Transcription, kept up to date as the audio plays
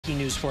Breaking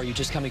news for you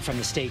just coming from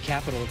the state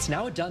capitol. It's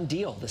now a done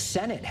deal. The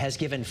Senate has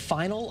given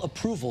final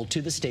approval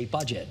to the state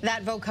budget.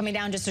 That vote coming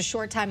down just a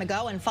short time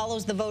ago and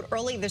follows the vote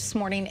early this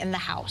morning in the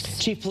House.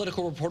 Chief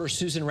political reporter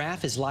Susan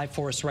Raff is live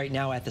for us right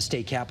now at the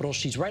state capitol.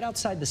 She's right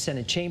outside the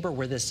Senate chamber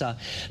where this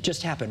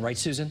just happened, right,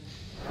 Susan?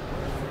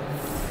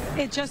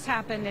 It just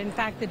happened. In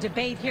fact, the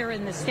debate here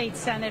in the state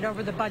Senate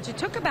over the budget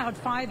took about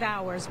 5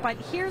 hours. But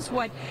here's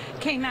what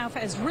came out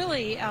as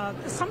really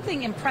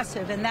something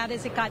impressive, and that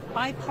is it got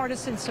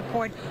bipartisan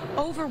support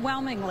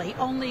overwhelmingly.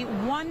 Only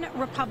one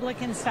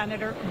Republican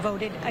senator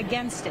voted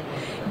against it.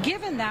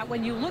 Given that,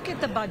 when you look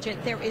at the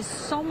budget, there is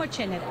so much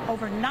in it,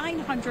 over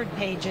 900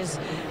 pages.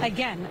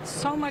 Again,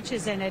 so much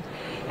is in it.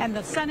 And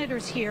the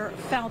senators here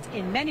felt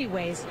in many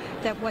ways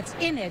that what's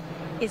in it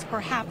is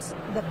perhaps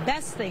the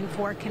best thing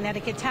for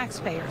Connecticut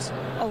taxpayers.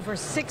 Over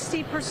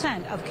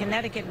 60% of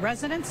Connecticut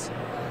residents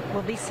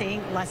will be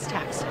seeing less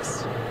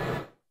taxes.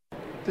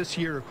 This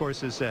year, of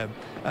course,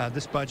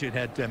 this budget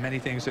had many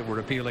things that were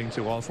appealing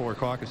to all four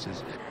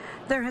caucuses.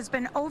 There has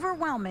been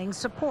overwhelming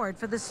support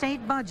for the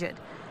state budget,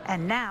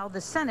 and now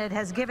the Senate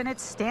has given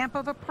its stamp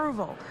of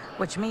approval,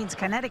 which means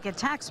Connecticut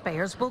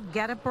taxpayers will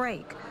get a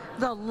break,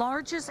 the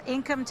largest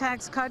income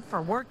tax cut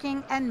for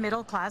working and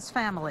middle-class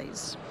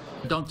families.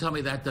 Don't tell me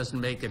that doesn't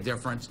make a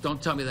difference.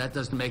 Don't tell me that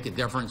doesn't make a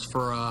difference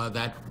for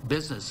that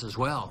business as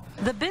well.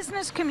 The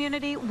business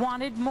community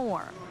wanted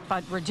more,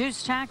 but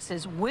reduced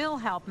taxes will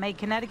help make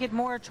Connecticut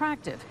more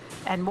attractive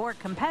and more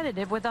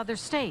competitive with other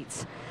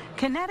states.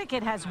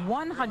 Connecticut has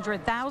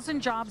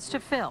 100,000 jobs to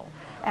fill,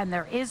 and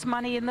there is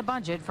money in the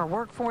budget for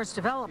workforce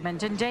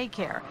development and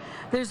daycare.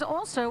 There's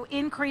also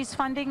increased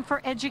funding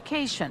for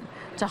education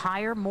to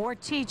hire more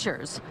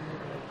teachers.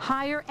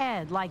 Higher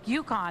ed, like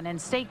UConn and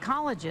state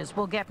colleges,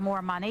 will get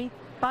more money,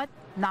 but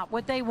not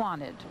what they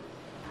wanted.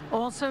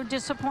 Also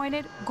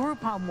disappointed, group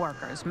home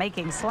workers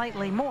making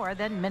slightly more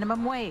than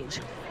minimum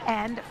wage,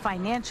 and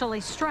financially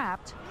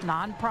strapped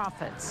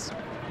nonprofits.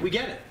 We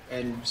get it,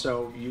 and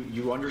so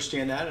you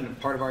understand that, and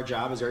part of our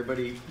job, as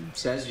everybody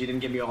says, you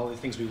didn't give me all the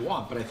things we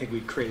want, but I think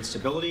we've created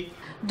stability.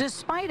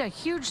 Despite a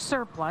huge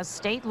surplus,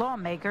 state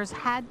lawmakers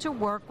had to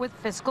work with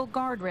fiscal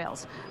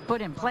guardrails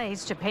put in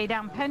place to pay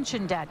down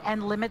pension debt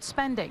and limit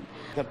spending.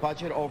 The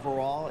budget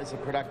overall is a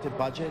productive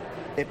budget.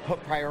 It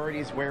put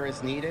priorities where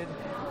is needed,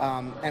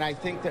 and I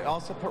think that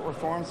also put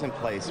reforms in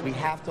place. We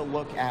have to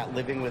look at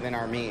living within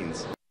our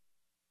means.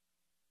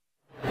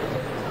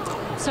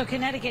 So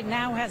Connecticut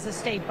now has a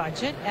state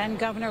budget, and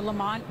Governor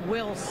Lamont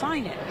will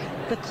sign it.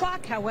 The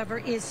clock, however,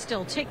 is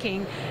still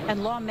ticking,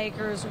 and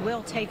lawmakers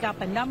will take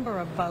up a number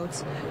of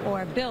votes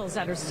or bills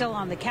that are still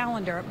on the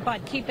calendar.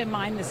 But keep in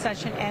mind, the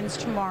session ends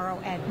tomorrow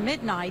at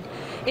midnight.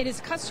 It is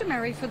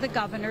customary for the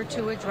governor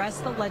to address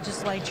the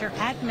legislature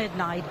at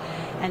midnight,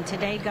 and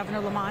today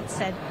Governor Lamont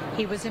said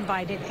he was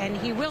invited and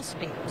he will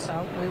speak.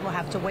 So we will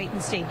have to wait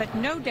and see. But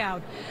no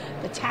doubt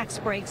the tax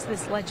breaks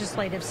this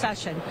legislative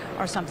session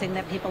are something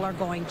that people are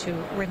going to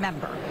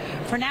remember.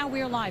 For now,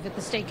 we are live at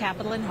the state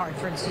capitol in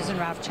Hartford. Susan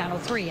Raff, Channel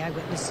 3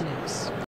 Eyewitness News.